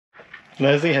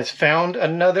Leslie has found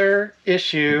another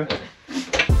issue.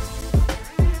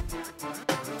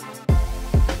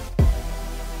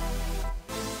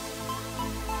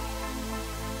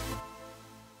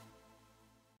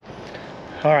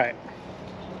 All right,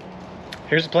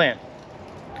 here's the plan.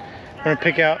 We're gonna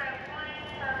pick out.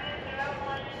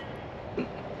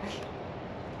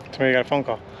 Somebody got a phone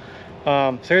call.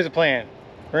 So here's the plan.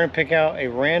 We're gonna pick out a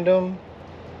random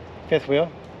fifth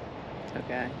wheel.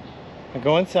 Okay. And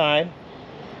go inside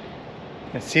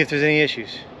and see if there's any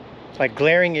issues, like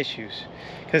glaring issues.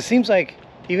 Because it seems like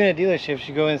even at dealerships,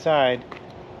 you go inside,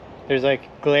 there's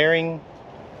like glaring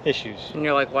issues. And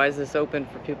you're like, why is this open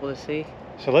for people to see?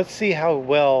 So let's see how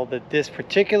well that this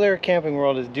particular Camping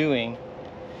World is doing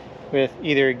with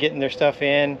either getting their stuff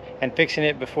in and fixing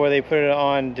it before they put it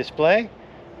on display,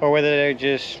 or whether they're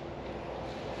just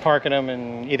parking them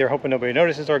and either hoping nobody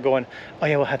notices or going, oh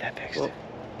yeah, we'll have that fixed. Well,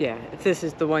 yeah, if this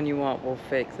is the one you want, we'll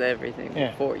fix everything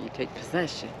before you take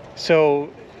possession.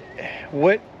 So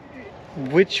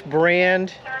which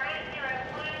brand?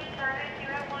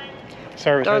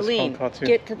 Service has a phone call Darlene, too.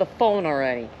 get to the phone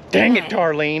already. Dang it,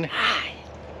 Darlene.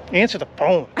 Answer the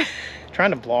phone.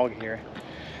 Trying to vlog here.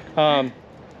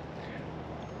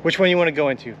 Which one you want to go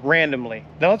into randomly?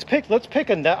 Now let's pick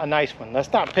a nice one.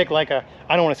 Let's not pick like a,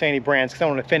 I don't want to say any brands because I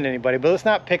don't want to offend anybody, but let's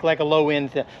not pick like a low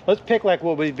end. Let's pick like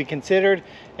what would be considered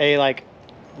a like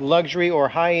luxury or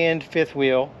high end fifth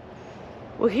wheel.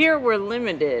 Well, here we're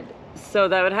limited, so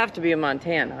that would have to be a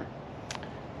Montana.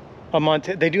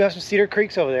 They do have some Cedar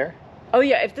Creeks over there. Oh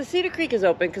yeah, if the Cedar Creek is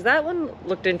open, because that one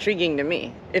looked intriguing to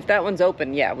me. If that one's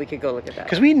open, yeah, we could go look at that.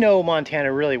 Because we know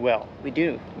Montana really well. We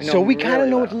do. So we kind of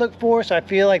know what to look for, so I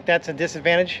feel like that's a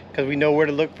disadvantage because we know where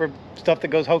to look for stuff that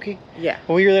goes hokey. Yeah.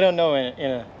 But we really don't know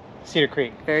in a Cedar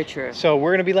Creek. Very true. So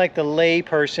we're going to be like the lay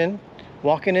person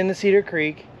walking in the Cedar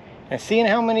Creek and seeing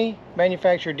how many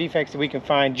manufacturer defects that we can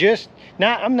find.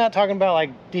 I'm not talking about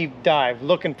like deep dive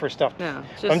looking for stuff. No.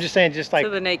 I'm just saying just like to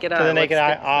the naked eye. To the naked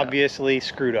eye, obviously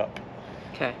screwed up.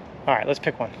 Okay. All right, let's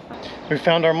pick one. We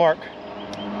found our mark.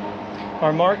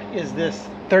 Our mark is this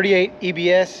 38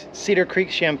 EBS Cedar Creek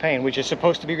Champagne, which is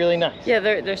supposed to be really nice. Yeah,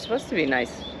 they're supposed to be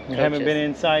nice. We haven't been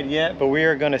inside yet, but we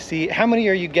are going to see. How many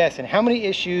are you guessing? How many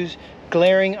issues,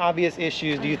 glaring, obvious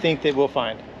issues, do you think that we'll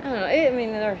find? I don't know. I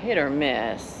mean, they're hit or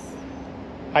miss.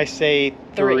 I say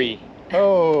 3.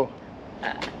 Oh.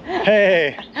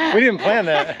 Hey, we didn't plan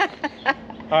that.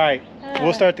 All right,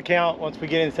 we'll start the count once we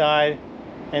get inside.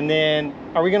 And then,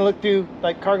 are we going to look through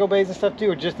like cargo bays and stuff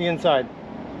too, or just the inside?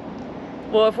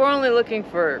 Well, if we're only looking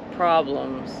for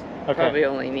problems, probably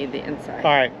only need the inside.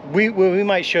 All right, we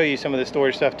might show you some of the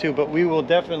storage stuff too, but we will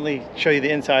definitely show you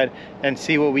the inside and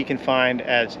see what we can find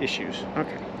as issues.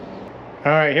 Okay.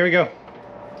 All right, here we go.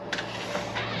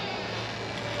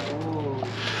 Ooh.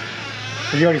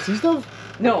 Did you already see stuff?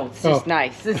 No, it's just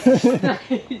nice. It's just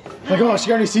nice. Like, oh, she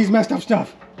already sees messed up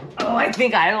stuff. Oh, I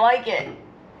think I like it.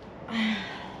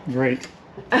 Great.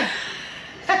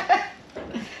 I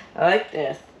like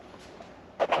this.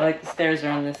 I like the stairs are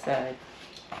on this side.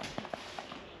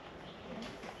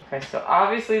 Okay, so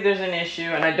obviously there's an issue,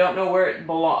 and I don't know where it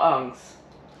belongs.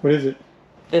 What is it?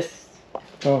 This.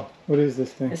 Oh, what is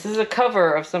this thing? This is a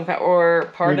cover of some kind, or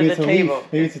part of the table. Leaf.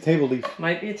 Maybe it's a table leaf.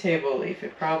 Might be a table leaf.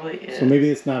 It probably is. So maybe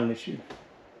it's not an issue.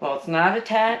 Well, it's not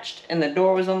attached, and the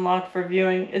door was unlocked for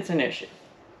viewing. It's an issue.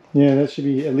 Yeah, that should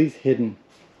be at least hidden.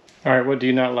 All right, what do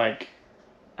you not like?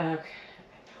 Okay.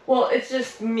 Well, it's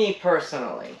just me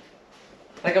personally.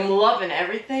 Like, I'm loving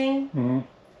everything,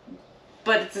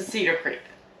 but it's a Cedar Creek.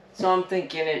 So I'm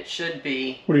thinking it should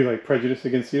be... What do you like, prejudice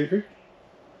against Cedar Creek?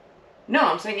 No,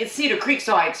 I'm saying it's Cedar Creek,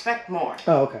 so I expect more.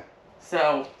 Oh, okay.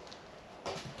 So...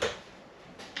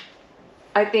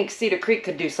 I think Cedar Creek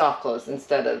could do soft close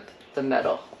instead of the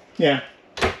metal. Yeah.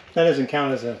 That doesn't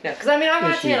count as a... Yeah, because I mean, our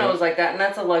Montana was like that, and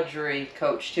that's a luxury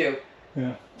coach, too.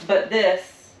 Yeah. But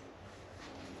this...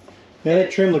 Yeah,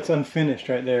 that trim looks unfinished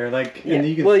right there. Like, yeah. And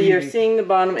you can well, see you're seeing the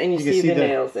bottom and you see the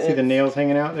nails. See the nails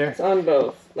hanging out there? It's on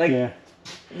both. Like, yeah.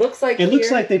 Looks like it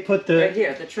looks like they put the... Right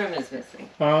here, the trim is missing.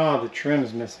 Oh, the trim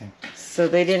is missing. So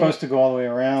they didn't... It's supposed to go all the way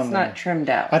around. It's not trimmed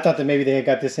out. I thought that maybe they had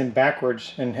got this in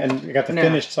backwards and got the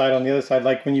finished side on the other side.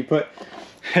 Like when you put...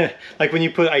 like when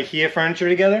you put IKEA furniture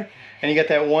together and you got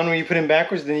that one where you put in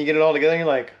backwards, then you get it all together and you're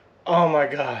like, oh my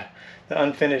God, the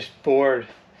unfinished board.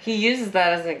 He uses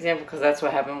that as an example because that's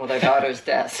what happened with our daughter's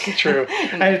desk. True.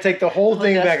 I had to take the whole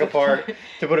thing back apart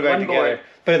to put it back together.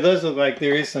 But it does look like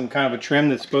there is some kind of a trim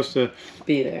that's supposed to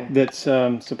be there. That's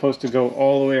supposed to go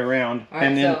all the way around. Right,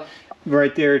 and then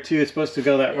right there too, it's supposed to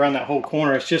go around that whole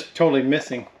corner. It's just totally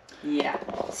missing. Yeah.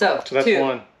 So that's two.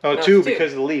 one. Oh, No, two two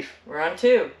because of the leaf. We're on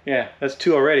 2. Yeah, that's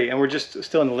 2 already, and we're just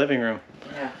still in the living room.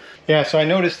 Yeah. Yeah, so I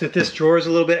noticed that this drawer is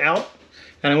a little bit out,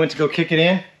 and I went to go kick it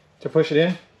in, to push it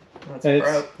in,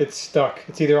 and it's stuck.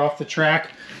 It's either off the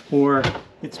track or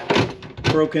it's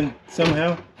broken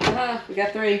somehow. We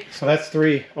got 3. So that's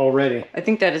 3 already. I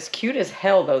think that is cute as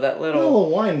hell, though, that little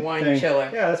wine thing. chiller.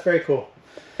 Yeah, that's very cool.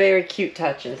 Very cute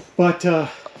touches. But,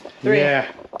 3.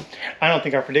 yeah, I don't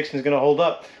think our prediction is going to hold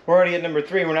up. We're already at number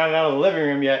 3. We're not out of the living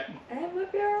room yet. It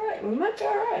might be alright. We might be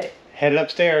alright. Headed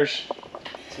upstairs.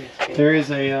 There is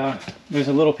there's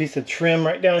a little piece of trim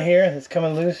right down here that's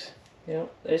coming loose.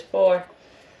 Yep, there's 4.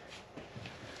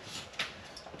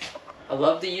 I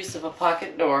love the use of a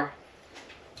pocket door.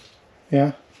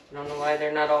 Yeah. I don't know why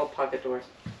they're not all pocket doors.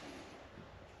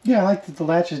 Yeah, I like that the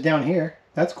latch is down here.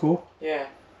 That's cool. Yeah.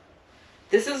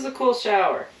 This is a cool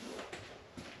shower.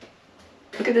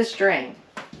 Look at this drain.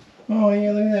 Oh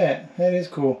yeah, look at that. That is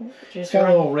cool. It's got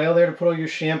a little rail there to put all your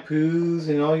shampoos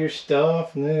and all your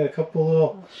stuff, and then a couple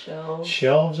little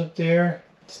shelves up there.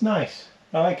 It's nice.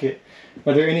 I like it.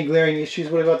 Are there any glaring issues?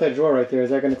 What about that drawer right there? Is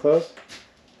that going to close?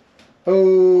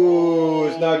 Oh,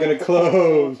 it's not going to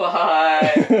close.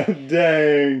 5.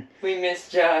 Dang. We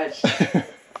misjudged.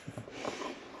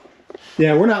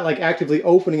 Yeah, we're not like actively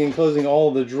opening and closing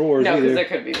all the drawers No, either. because there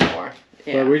could be more.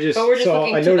 Yeah. But we're just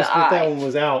looking I to noticed the that eye. one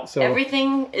was out. So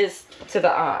Everything is to the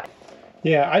eye.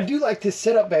 yeah, I do like this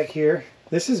setup back here.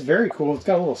 This is very cool. It's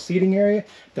got a little seating area,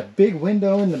 the big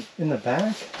window in the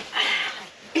back.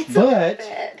 But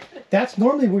that's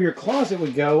normally where your closet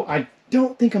would go. I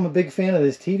don't think I'm a big fan of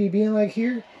this TV being like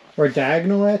here or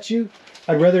diagonal at you.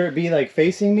 I'd rather it be like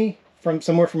facing me from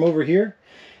somewhere from over here.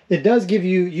 It does give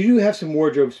you do have some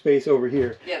wardrobe space over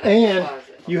here. Yeah, that's and the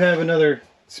closet. You have another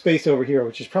space over here,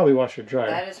 which is probably washer dryer.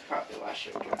 That is probably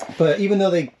washer dryer. But even though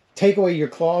they take away your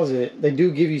closet, they do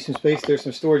give you some space. There's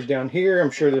some storage down here.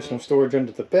 I'm sure there's some storage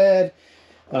under the bed.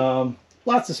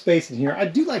 Lots of space in here. I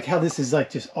do like how this is like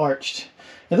just arched.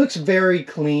 It looks very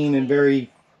clean and very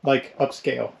like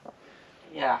upscale.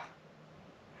 Yeah.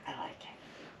 I like it.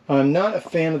 I'm not a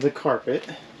fan of the carpet.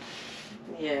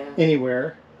 Yeah.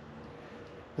 Anywhere.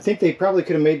 I think they probably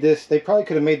could have made this. They probably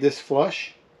could have made this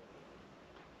flush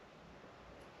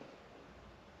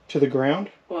to the ground.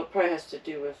 Well, it probably has to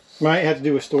do with... Might have to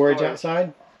do with storage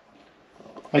outside.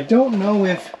 I don't know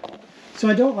if... So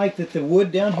I don't like that the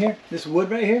wood down here, this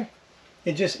wood right here,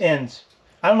 it just ends.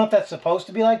 I don't know if that's supposed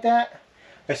to be like that.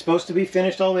 It's supposed to be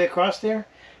finished all the way across there.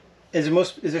 Is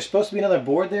there supposed to be another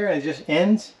board there and it just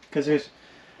ends? Because there's...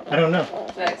 I don't know.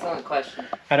 That's an excellent question.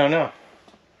 I don't know.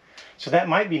 So that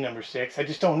might be number 6. I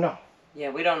just don't know.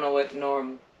 Yeah, we don't know what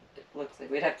norm it looks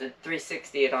like. We'd have to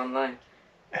 360 it online.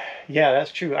 Yeah,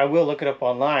 that's true. I will look it up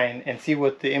online and see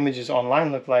what the images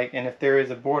online look like, and if there is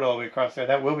a board all the way across there,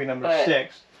 that will be number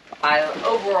 6.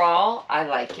 Overall, I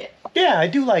like it. Yeah, I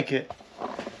do like it.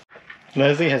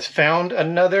 Leslie has found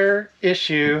another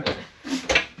issue.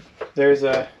 There's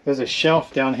a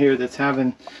shelf down here that's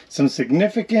having some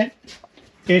significant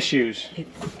issues.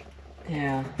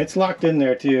 Yeah. It's locked in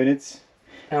there too, and it's...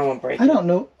 I don't want to break it. I don't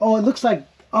know. Oh, it looks like...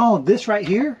 Oh, this right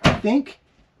here, I think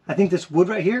this wood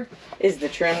right here is the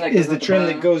trim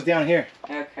that goes down here.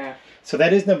 Okay. So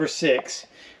that is number 6,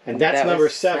 and that's number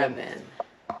 7.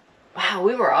 Wow,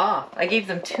 we were off. I gave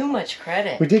them too much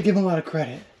credit. We did give them a lot of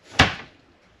credit.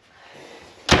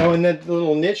 Oh, and that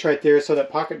little niche right there, so that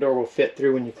pocket door will fit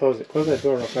through when you close it. Close that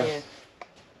door real fast.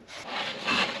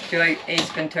 Yeah. Do like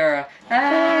Ace Ventura.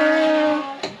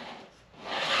 Ah.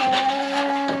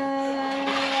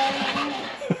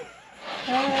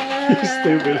 You're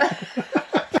stupid.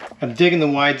 I'm digging the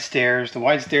wide stairs. The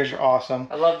wide stairs are awesome.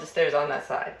 I love the stairs on that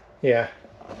side. Yeah.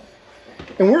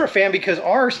 And we're a fan because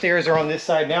our stairs are on this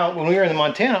side now. When we were in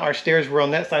Montana, our stairs were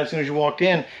on that side as soon as you walked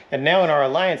in. And now in our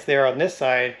Alliance, they're on this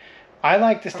side. I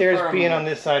like the stairs being on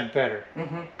this side better.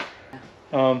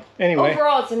 Anyway.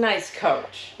 Overall, it's a nice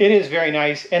coach. It is very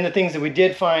nice. And the things that we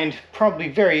did find, probably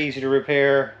very easy to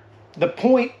repair. The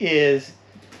point is,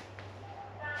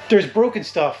 there's broken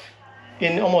stuff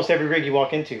in almost every rig you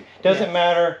walk into. Doesn't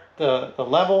matter the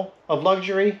level of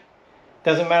luxury.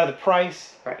 Doesn't matter the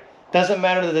price. Right. Doesn't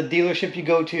matter the dealership you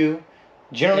go to.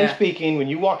 Generally speaking, when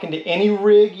you walk into any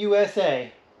rig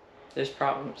USA, there's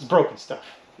problems. There's broken stuff.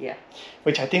 Yeah.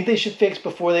 Which I think they should fix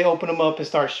before they open them up and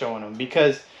start showing them.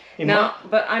 Because...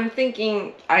 but I'm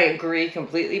thinking, I agree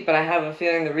completely, but I have a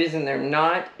feeling the reason they're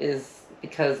not is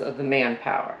because of the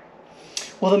manpower.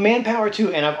 Well, the manpower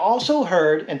too. And I've also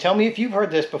heard, and tell me if you've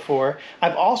heard this before,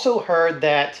 I've also heard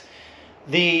that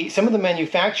some of the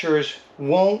manufacturers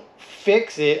won't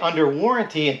fix it under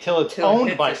warranty until it's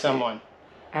owned by someone.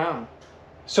 Oh.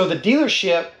 So the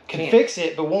dealership can fix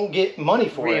it, but won't get money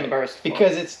for Reimbursed it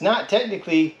because it's not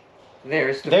technically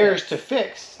theirs to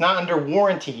fix. It's not under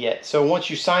warranty yet. So once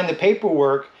you sign the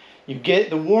paperwork, you get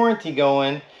the warranty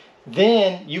going,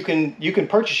 then you can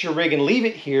purchase your rig and leave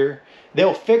it here.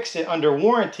 They'll fix it under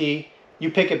warranty. You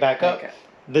pick it back up.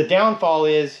 The downfall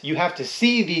is you have to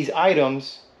see these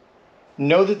items,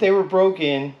 know that they were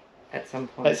broken at some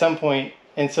point.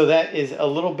 And so that is a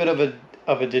little bit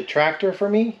of a detractor for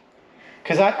me.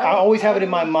 Because I always have it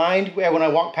in my mind when I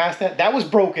walk past that was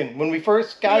broken. When we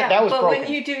first got it, that was broken. But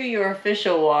when you do your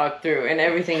official walkthrough and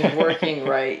everything's working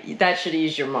right, that should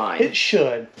ease your mind. It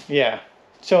should, yeah.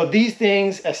 So these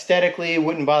things aesthetically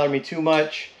wouldn't bother me too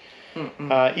much.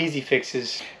 Easy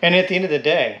fixes. And at the end of the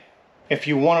day, if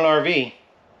you want an RV,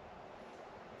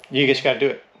 you just got to do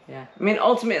it. Yeah. I mean,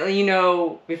 ultimately, you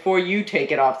know, before you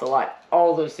take it off the lot,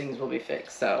 all those things will be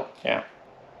fixed. So. Yeah.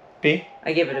 B?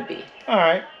 I give it a B. All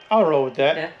right. I'll roll with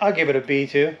that. Yeah. I'll give it a B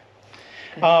too.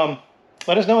 Okay.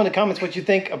 Let us know in the comments what you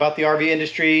think about the RV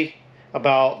industry,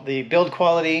 about the build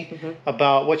quality,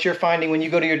 about what you're finding when you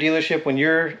go to your dealership, when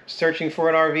you're searching for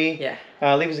an RV.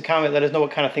 Yeah. Leave us a comment. Let us know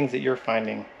what kind of things that you're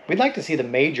finding. We'd like to see the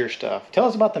major stuff. Tell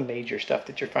us about the major stuff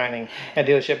that you're finding at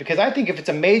dealership. Because I think if it's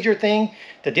a major thing,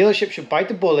 the dealership should bite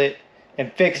the bullet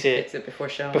and fix it. Fix it before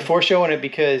showing. Before showing it,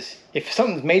 because if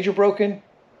something's major broken,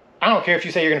 I don't care if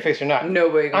you say you're going to fix it or not.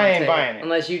 Nobody gonna I ain't buying it.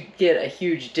 Unless you get a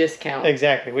huge discount.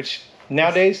 Exactly, which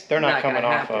nowadays they're not coming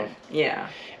off of. Yeah.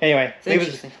 Anyway, leave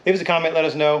us a comment, let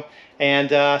us know, and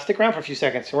stick around for a few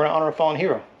seconds. We're going to honor a fallen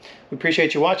hero. We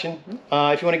appreciate you watching.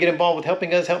 If you want to get involved with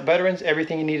helping us help veterans,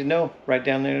 everything you need to know, right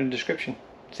down there in the description.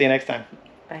 See you next time.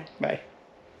 Bye. Bye.